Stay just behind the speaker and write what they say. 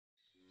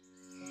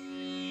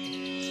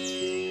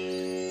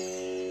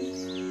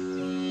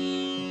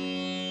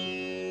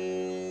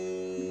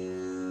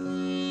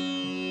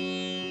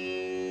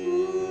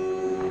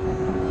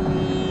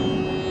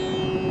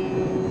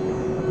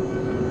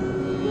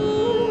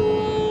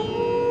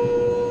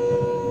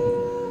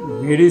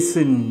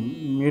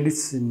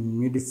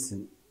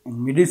medicine.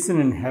 And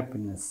medicine and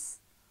happiness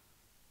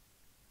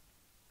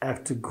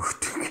have to go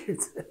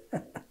together.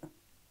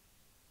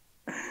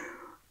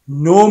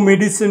 No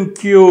medicine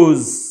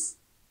cures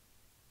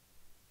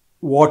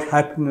what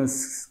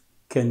happiness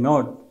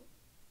cannot,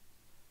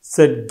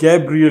 said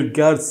Gabriel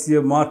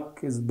Garcia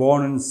Marquez,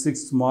 born on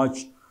 6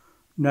 March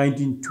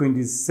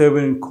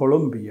 1927 in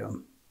Colombia.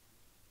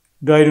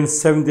 Died on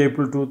 7th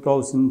April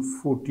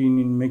 2014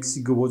 in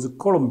Mexico, was a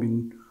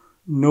Colombian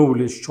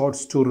novelist, short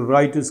story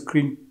writer,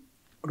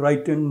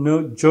 screenwriter,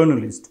 and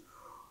journalist,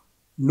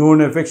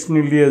 known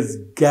affectionately as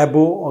Gabo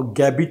or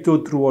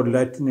Gabito throughout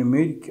Latin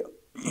America.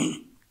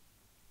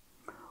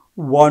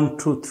 One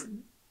truth,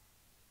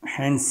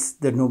 hence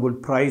the Nobel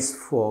Prize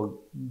for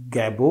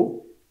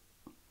Gabo.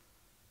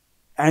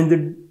 And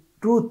the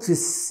truth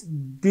is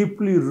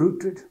deeply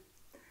rooted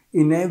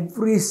in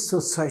every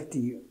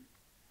society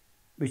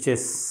which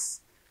has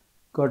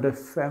got a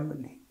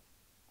family.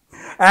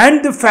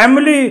 And the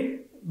family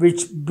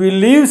which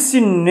believes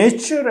in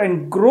nature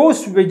and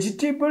grows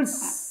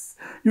vegetables,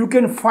 you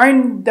can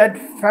find that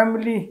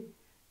family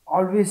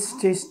always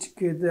stays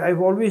together.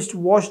 I've always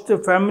watched the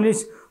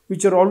families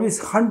which are always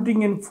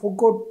hunting and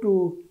forgot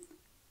to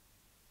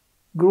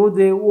grow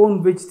their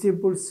own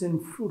vegetables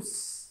and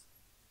fruits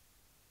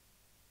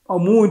or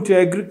move into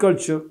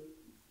agriculture.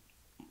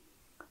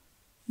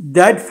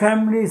 That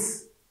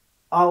families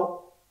are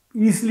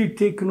easily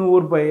taken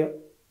over by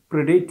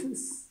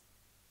predators,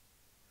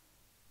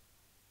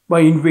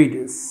 by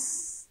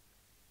invaders.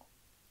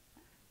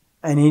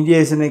 And India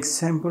is an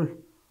example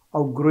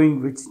of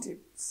growing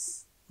vegetables.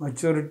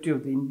 Majority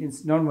of the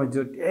Indians, not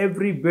majority,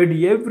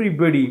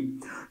 everybody.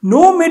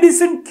 No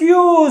medicine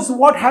cures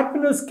what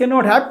happiness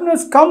cannot.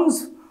 Happiness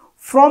comes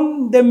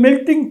from the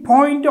melting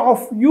point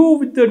of you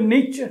with the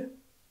nature.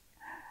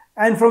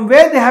 And from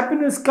where the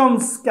happiness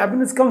comes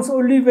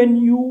only when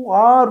you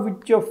are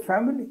with your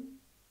family.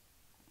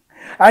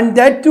 And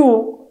that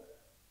too,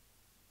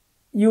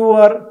 you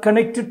are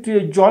connected to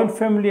a joint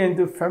family and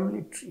the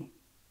family tree.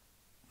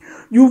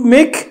 You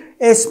make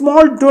a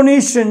small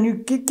donation, you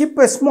keep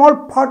a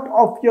small part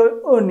of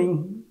your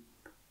earning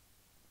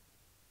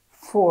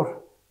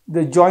for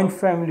the joint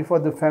family, for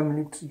the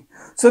family tree.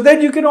 So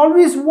that you can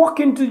always walk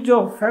into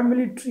your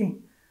family tree,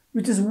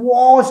 which is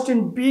vast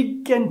and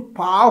big and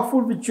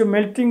powerful, which you're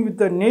melting with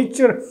the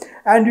nature.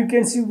 And you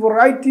can see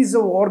varieties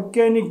of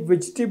organic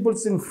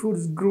vegetables and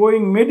fruits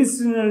growing,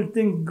 medicinal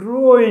things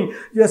growing,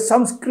 your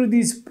Sanskriti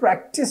is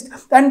practiced.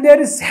 And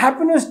there is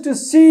happiness to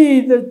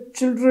see the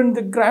children,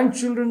 the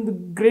grandchildren, the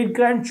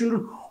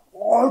great-grandchildren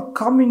all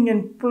coming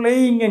and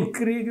playing and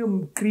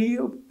creating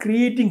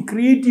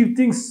creative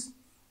things.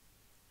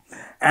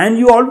 And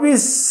you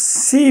always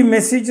see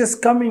messages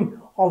coming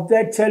of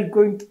that child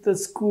going to the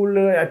school,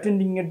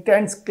 attending a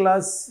dance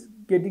class,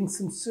 getting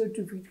some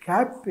certificate.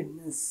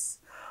 Happiness.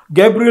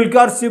 Gabriel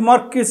Garcia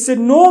Marquez said,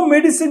 no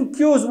medicine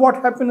cures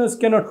what happiness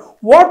cannot.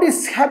 What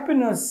is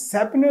happiness?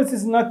 Happiness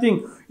is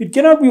nothing. It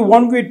cannot be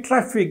one-way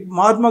traffic.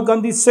 Mahatma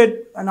Gandhi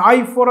said, an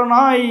eye for an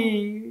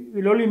eye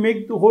will only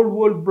make the whole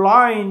world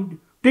blind.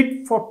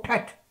 Tit for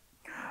tat.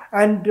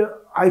 And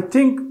I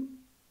think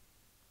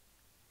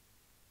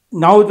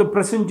now the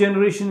present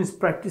generation is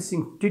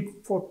practicing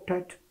tit for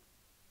tat.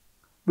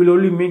 Will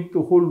only make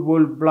the whole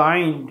world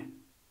blind.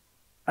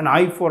 An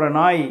eye for an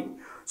eye.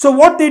 So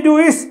what they do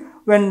is,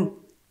 when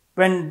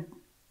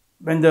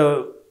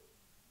the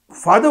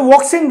father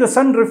walks in, the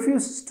son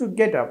refuses to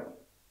get up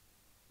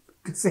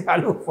to say,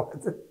 hello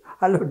father,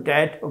 hello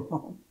dad or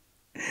mom.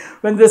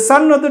 When the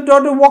son or the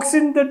daughter walks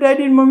in, the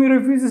daddy and mommy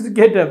refuses to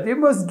get up. They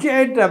must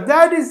get up.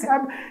 That is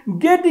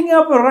getting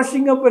up and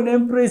rushing up and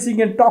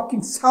embracing and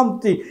talking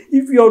something.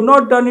 If you have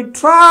not done it,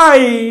 try.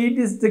 It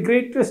is the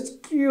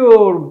greatest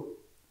cure.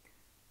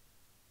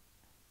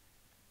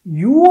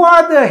 You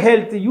are the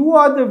health, you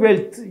are the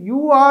wealth,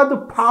 you are the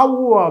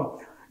power.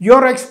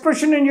 Your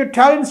expression and your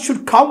talents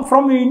should come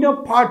from your inner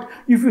part.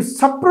 If you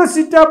suppress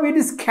it up, it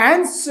is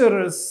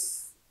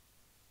cancerous.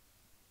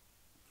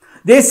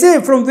 They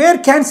say from where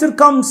cancer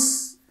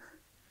comes,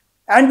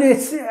 and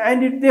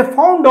they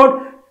found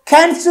out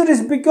cancer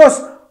is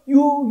because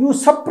you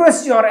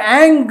suppress your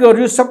anger,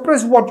 you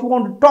suppress what you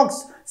want to talk.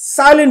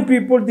 Silent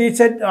people, they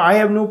said, I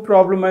have no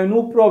problem, I have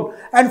no problem.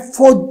 And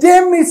for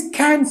them is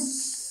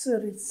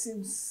cancer, it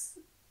seems.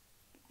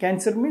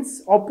 Cancer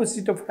means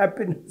opposite of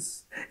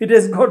happiness. It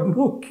has got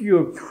no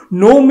cure.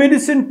 No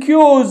medicine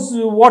cures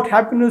what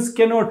happiness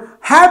cannot.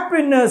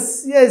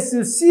 Happiness, yes,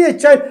 you see a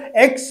child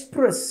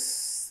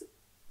express.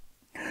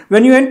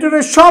 When you enter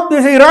a shop,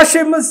 they say,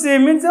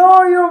 Rashamase, means,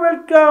 oh, you're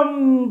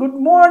welcome, good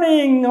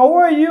morning, how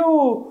are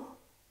you?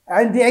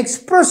 And they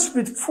express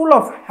with full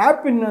of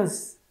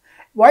happiness.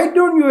 Why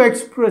don't you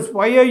express?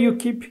 Why are you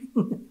keeping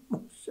your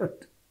mouth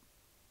shut?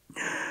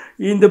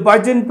 In the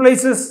bhajan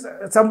places,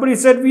 somebody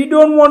said, we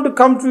don't want to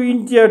come to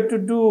India to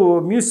do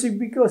music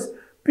because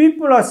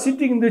people are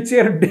sitting in the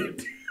chair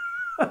dead.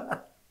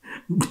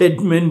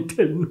 Dead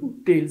mental, no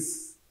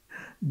tales.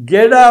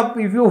 Get up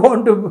if you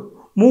want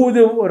to move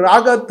the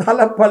raga,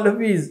 thala,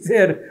 pallavi is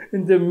there.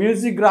 In the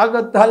music,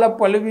 raga, thala,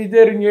 pallavi is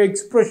there in your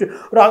expression.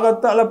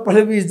 Raga, thala,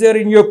 pallavi is there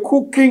in your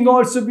cooking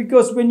also,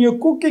 because when you're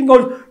cooking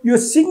also, you're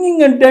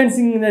singing and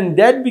dancing, and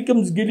that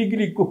becomes gili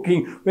gili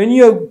cooking. When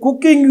you're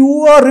cooking,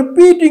 you are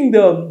repeating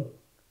the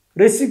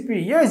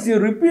recipe. Yes,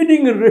 you're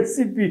repeating a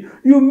recipe.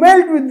 You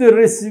melt with the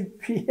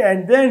recipe,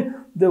 and then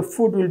the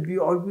food will be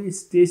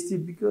always tasty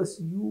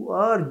because you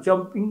are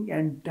jumping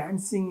and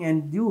dancing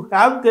and you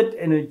have that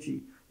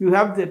energy. You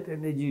have that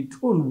energy.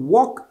 Don't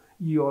walk,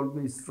 you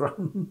always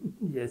run.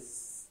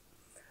 Yes.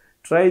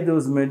 Try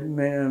those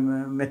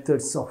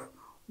methods of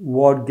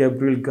what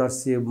Gabriel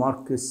Garcia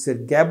Marquez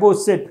said. Gabo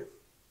said,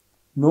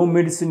 no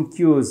medicine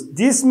cures.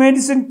 This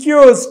medicine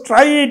cures.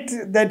 Try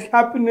it. That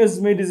happiness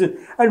medicine.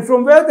 And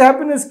from where the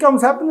happiness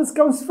comes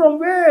from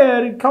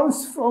where? It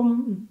comes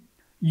from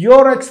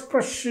your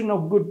expression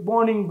of good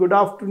morning, good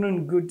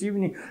afternoon, good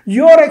evening.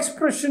 Your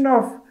expression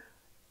of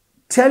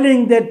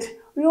telling that,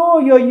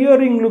 your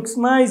earring looks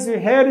nice, your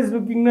hair is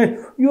looking nice.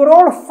 You're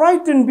all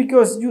frightened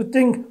because you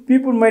think,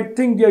 people might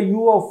think that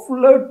you are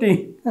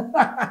flirting.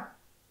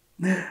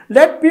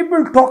 Let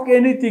people talk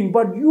anything,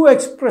 but you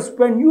express,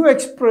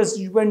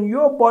 when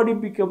your body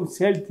becomes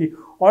healthy,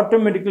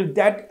 automatically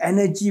that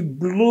energy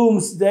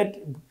blooms, that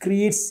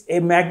creates a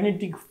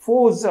magnetic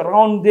force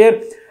around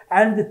there,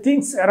 and the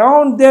things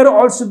around there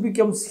also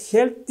becomes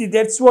healthy.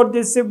 That's what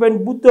they say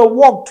when Buddha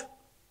walked.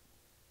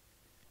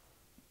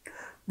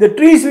 The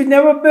trees which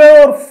never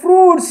bore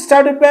fruits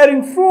started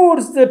bearing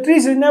fruits. The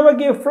trees which never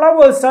gave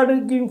flowers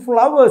started giving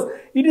flowers.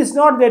 It is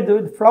not that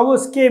the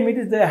flowers came. It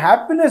is the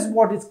happiness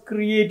what is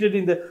created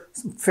in the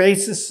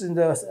faces, in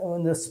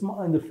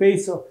the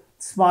face of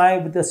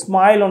smile, with the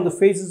smile on the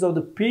faces of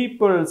the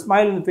people,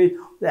 smile on the face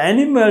of the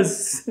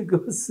animals,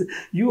 because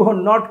you are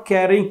not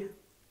carrying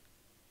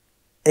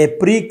a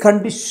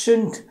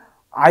preconditioned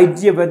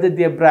idea whether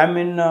they are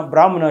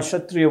Brahmana,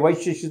 Kshatriya,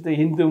 Vaishya,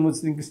 Hindu,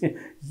 Muslim, Christian.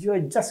 You are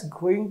just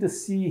going to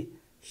see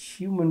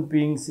human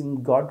beings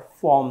in God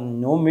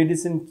form. No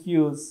medicine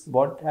cures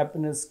what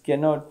happiness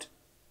cannot.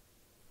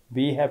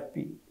 Be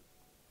happy.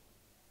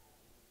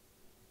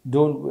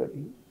 Don't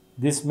worry.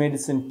 This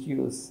medicine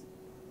cures.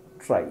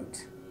 Try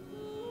it.